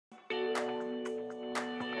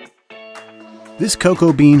This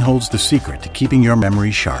cocoa bean holds the secret to keeping your memory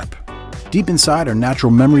sharp. Deep inside are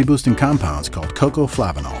natural memory-boosting compounds called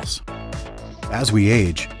CocoaVia. As we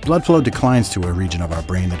age, blood flow declines to a region of our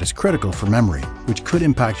brain that is critical for memory, which could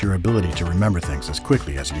impact your ability to remember things as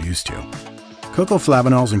quickly as you used to.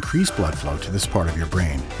 CocoaVia increase blood flow to this part of your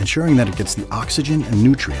brain, ensuring that it gets the oxygen and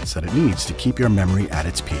nutrients that it needs to keep your memory at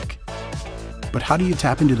its peak. But how do you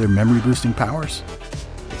tap into their memory-boosting powers?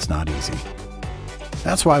 It's not easy.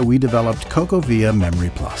 That's why we developed CocoaVia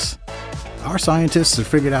Memory Plus. Our scientists have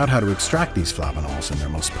figured out how to extract these FLAVANOLS in their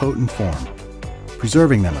most potent form,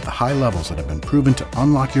 preserving them at the high levels that have been proven to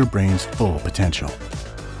unlock your brain's full potential.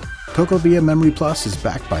 CocoaVia Memory Plus is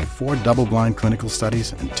backed by 4 double-blind clinical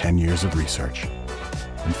studies and 10 years of research.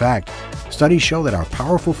 In fact, studies show that our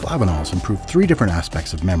powerful FLAVANOLS improve 3 different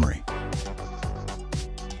aspects of memory: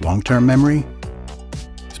 long-term memory,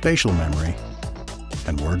 spatial memory,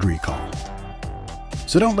 and word recall.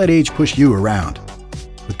 So don't let age push you around.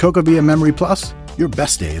 With CocoaVia Memory Plus, your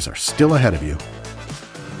best days are still ahead of you.